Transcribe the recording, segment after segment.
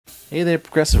Hey there,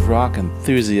 progressive rock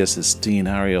enthusiasts, it's Dean.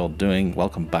 How are you all doing?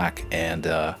 Welcome back,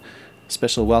 and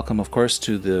special welcome, of course,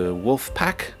 to the Wolf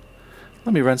Pack.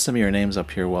 Let me run some of your names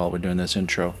up here while we're doing this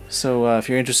intro. So if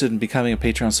you're interested in becoming a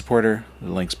Patreon supporter,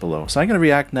 the link's below. So I'm going to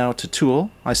react now to Tool.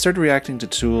 I started reacting to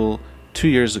Tool 2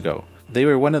 years ago. They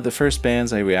were one of the first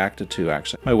bands I reacted to,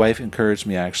 actually. My wife encouraged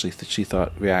me, actually. She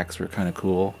thought reacts were kind of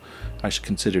cool. I should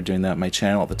consider doing that on my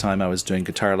channel. At the time, I was doing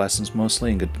guitar lessons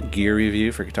mostly and gear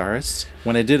review for guitarists.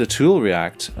 When I did a Tool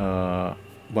react, well,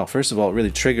 first of all, it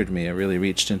really triggered me. It really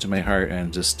reached into my heart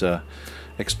and just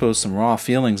exposed some raw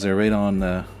feelings there right on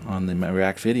the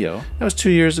react video. That was 2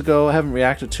 years ago. I haven't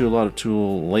reacted to a lot of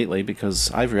Tool lately because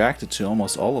I've reacted to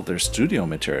almost all of their studio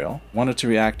material. Wanted to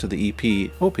react to the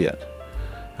EP Opiate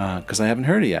because I haven't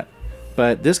heard it yet.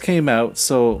 But this came out,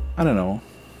 so I don't know.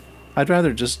 I'd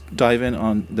rather just dive in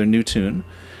on their new tune,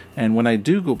 and when I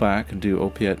do go back and do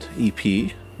Opiate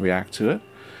EP, react to it,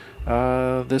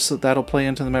 that'll play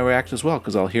into my react as well,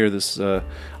 because I'll hear this,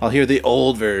 I'll hear the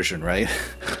old version, right?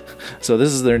 So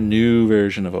this is their new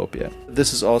version of Opiate.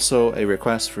 This is also a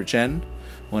request for Jen,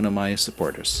 one of my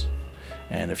supporters.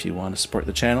 And if you want to support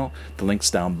the channel, the link's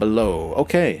down below.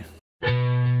 Okay.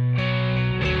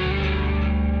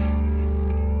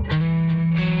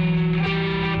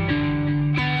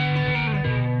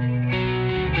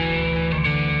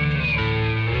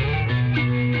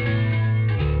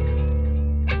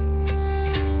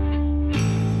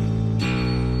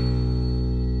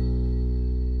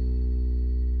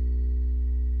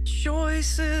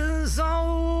 Choices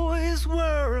always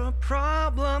were a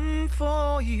problem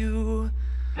for you.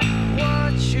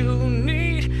 What you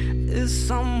need is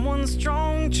someone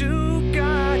strong to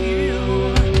guide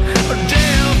you.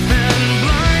 Deaf and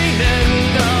blind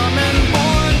and dumb and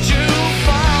born to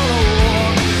follow.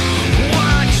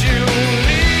 What you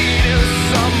need is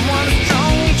someone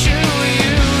strong to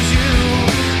use you.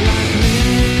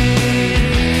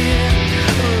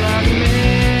 Like me.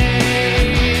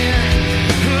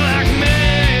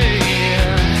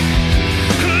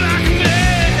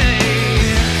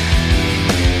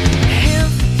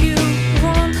 If you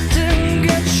want to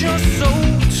get your soul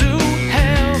to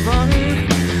heaven,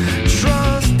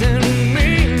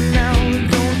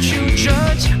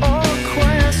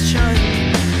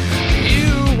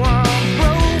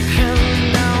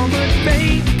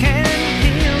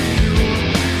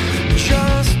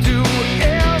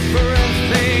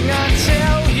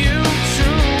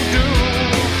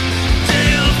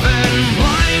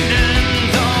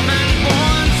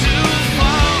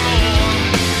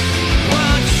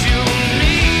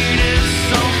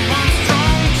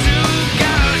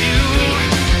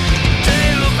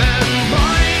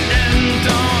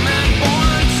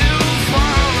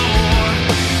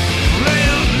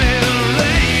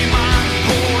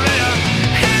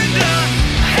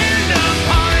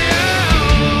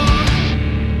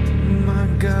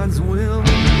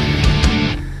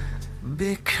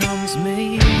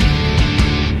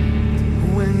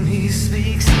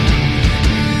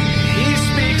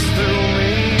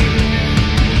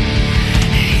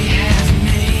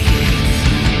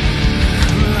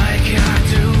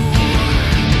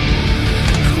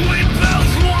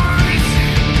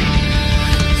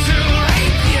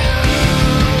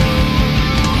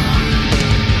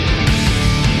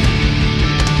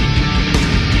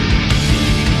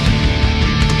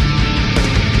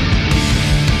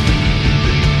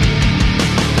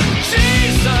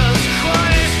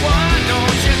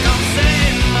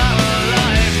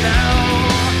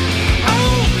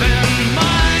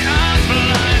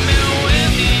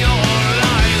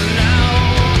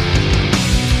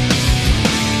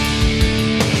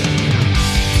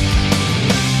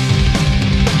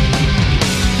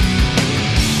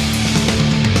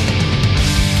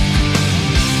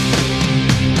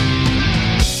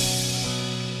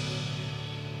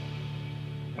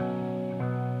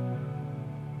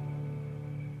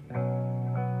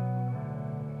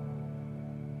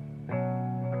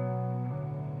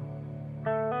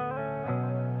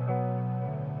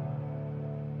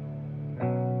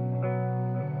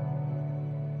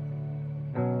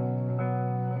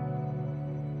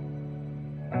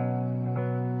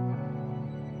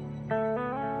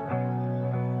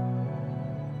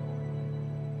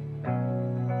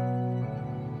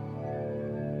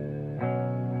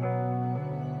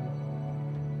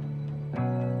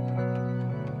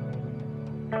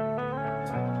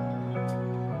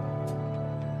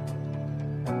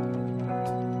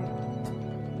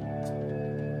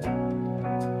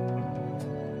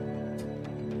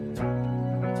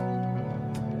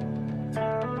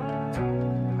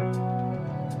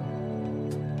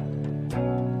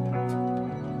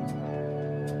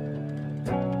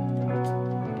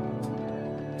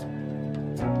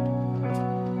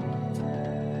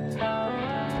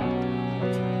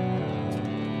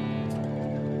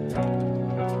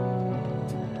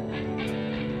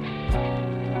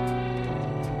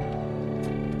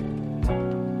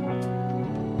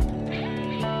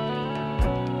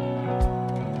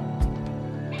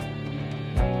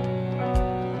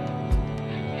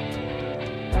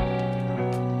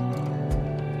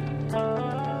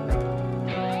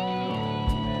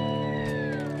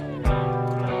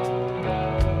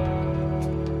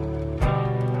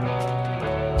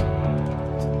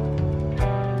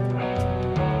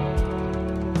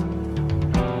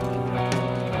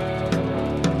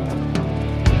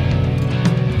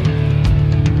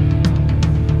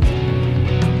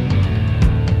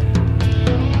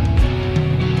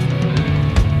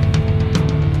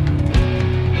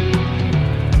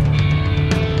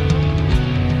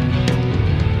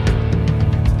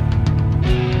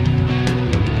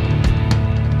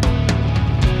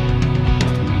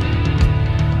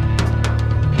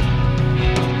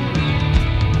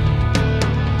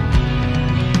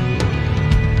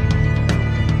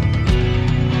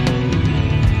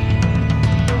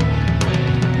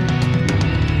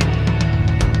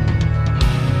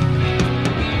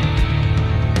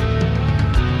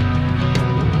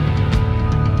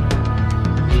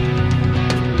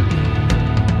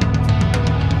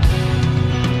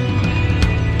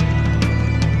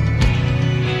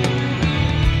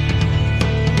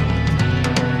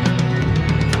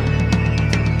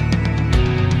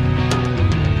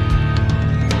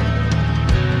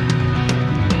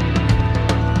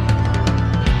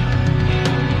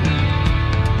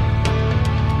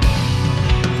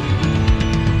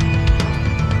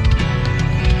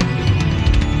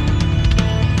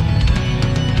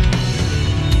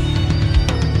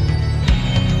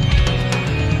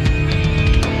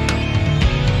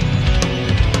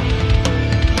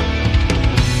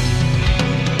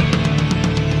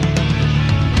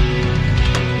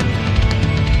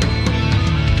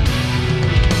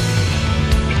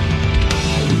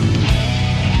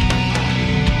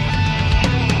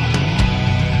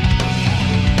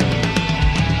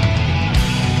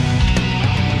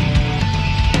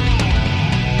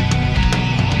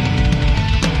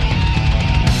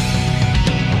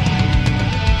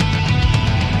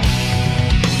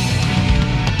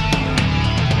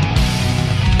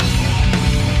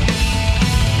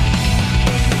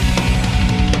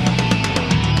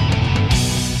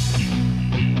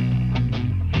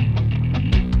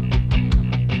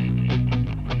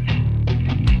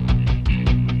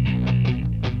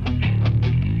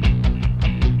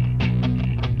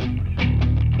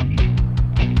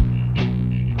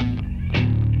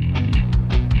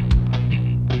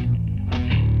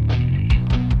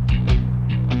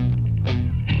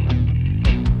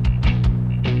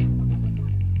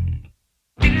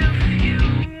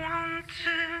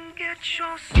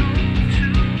 your soul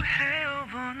to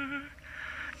heaven.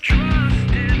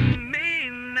 Trust in me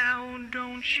now,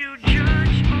 don't you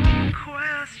judge or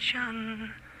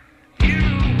question. You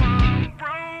are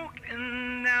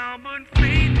broken now, but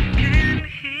faith can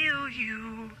heal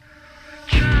you.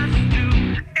 Just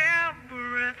do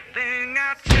everything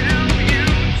I tell you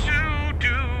to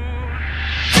do.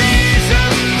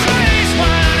 Jesus Christ,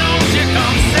 why don't you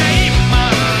come save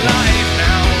my life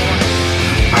now?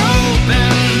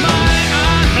 Open my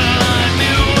eyes, blind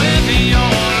me with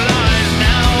your lies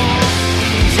now.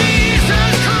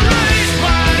 Jesus Christ,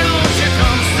 why don't you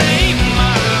come save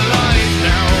my life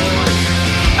now?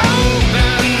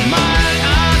 Open my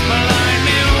eyes, blind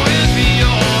me with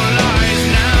your lies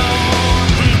now.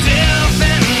 Deaf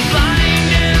and blind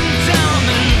and dumb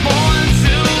and born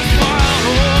to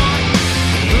follow.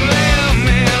 Let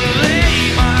me lay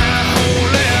my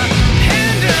holy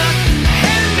hand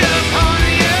upon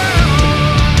you.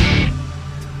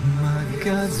 My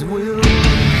God's will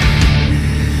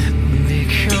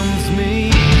becomes me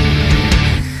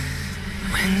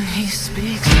when He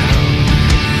speaks out.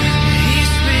 He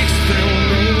speaks through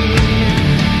me.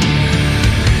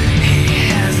 He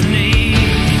has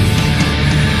needs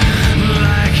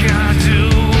like I do.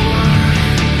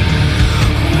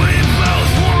 We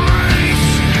both want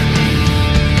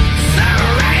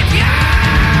Savior.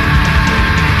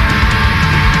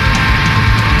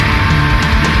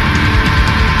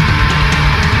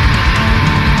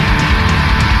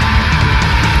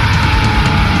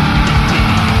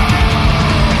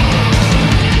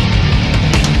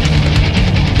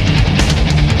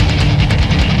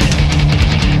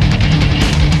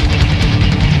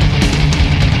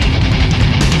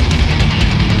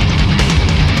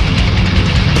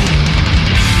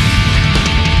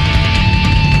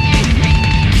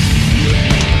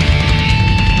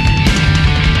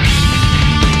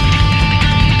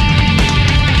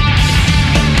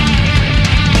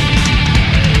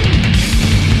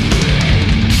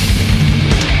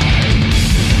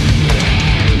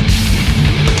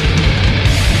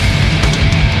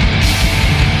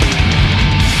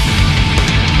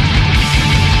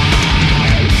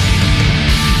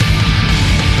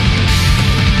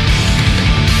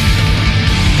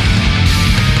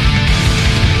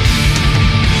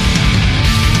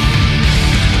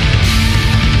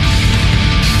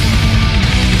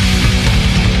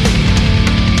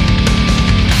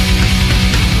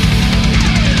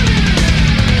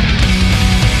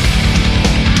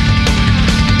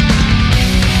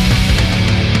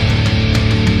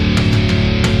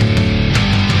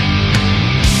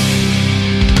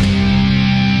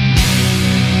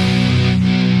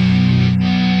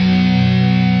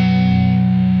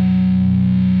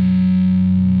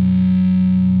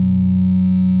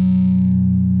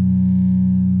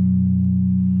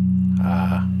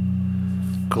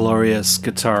 Glorious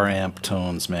guitar amp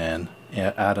tones, man.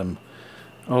 Yeah, Adam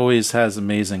always has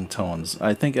amazing tones.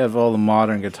 I think of all the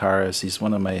modern guitarists, he's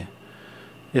one of my,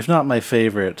 if not my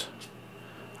favorite.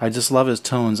 I just love his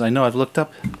tones. I know I've looked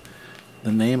up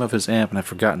the name of his amp and I've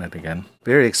forgotten it again.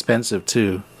 Very expensive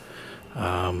too.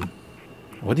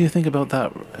 What do you think about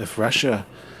that? If Russia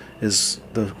is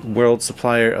the world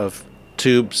supplier of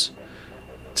tubes,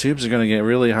 tubes are going to get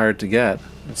really hard to get.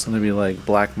 It's going to be like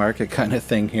black market kind of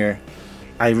thing here.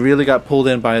 I really got pulled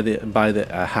in by the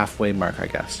halfway mark, I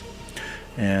guess.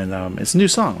 And it's a new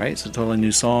song, right? It's a totally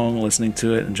new song, listening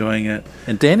to it, enjoying it.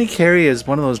 And Danny Carey is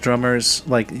one of those drummers,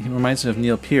 like, he reminds me of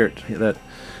Neil Peart, that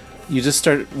you just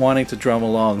start wanting to drum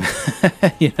along.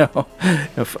 You know,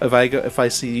 if I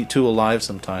see Tool live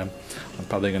sometime, I'm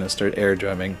probably going to start air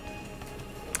drumming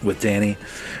with Danny.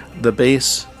 The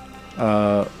bass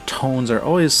tones are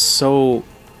always so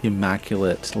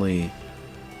immaculately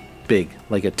big,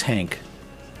 like a tank.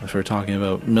 If we're talking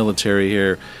about military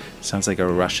here, it sounds like a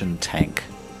Russian tank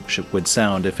would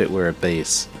sound if it were a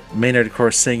bass. Maynard, of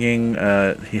course, singing,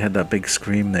 he had that big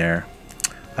scream there.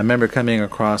 I remember coming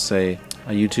across a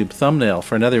YouTube thumbnail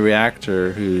for another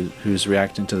reactor who's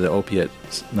reacting to the Opiate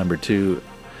 #2,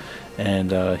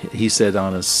 and he said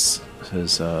on his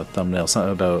thumbnail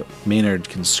something about Maynard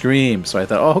can scream. So I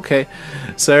thought, oh, okay.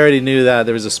 So I already knew that.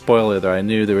 There was a spoiler there. I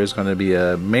knew there was going to be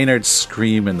a Maynard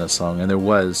scream in the song, and there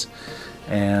was.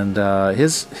 And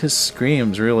his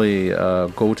screams really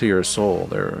go to your soul.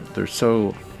 They're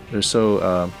so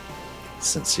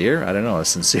sincere. I don't know, a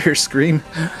sincere scream.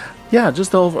 Yeah,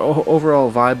 just the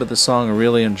overall vibe of the song. I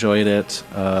really enjoyed it.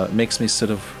 It makes me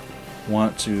sort of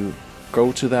want to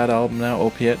go to that album now,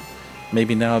 Opiate.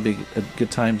 Maybe now would be a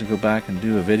good time to go back and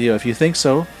do a video. If you think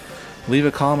so, leave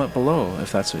a comment below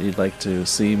if that's what you'd like to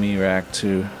see me react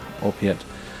to Opiate.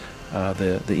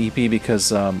 the EP,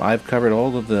 because I've covered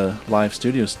all of the live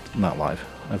studios, not live,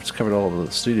 I've covered all of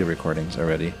the studio recordings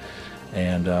already,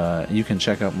 and you can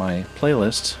check out my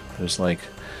playlist. There's like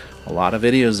a lot of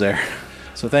videos there.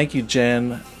 So thank you,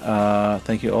 Jen.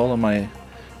 Thank you all of my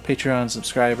Patreon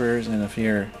subscribers, and if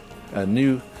you're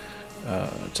new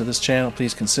to this channel,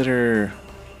 please consider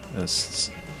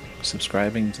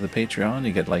subscribing to the Patreon.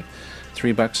 You get like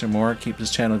 $3 or more, keep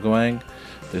this channel going.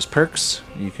 There's perks.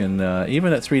 You can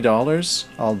even at $3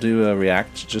 I'll do a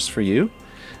react just for you.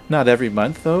 Not every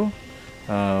month though.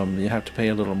 You have to pay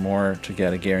a little more to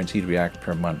get a guaranteed react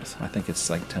per month. I think it's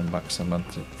like $10 a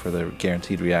month for the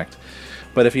guaranteed react.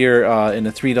 But if you're in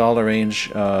the $3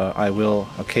 range, I will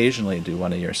occasionally do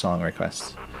one of your song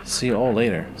requests. See you all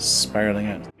later. Spiraling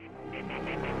out.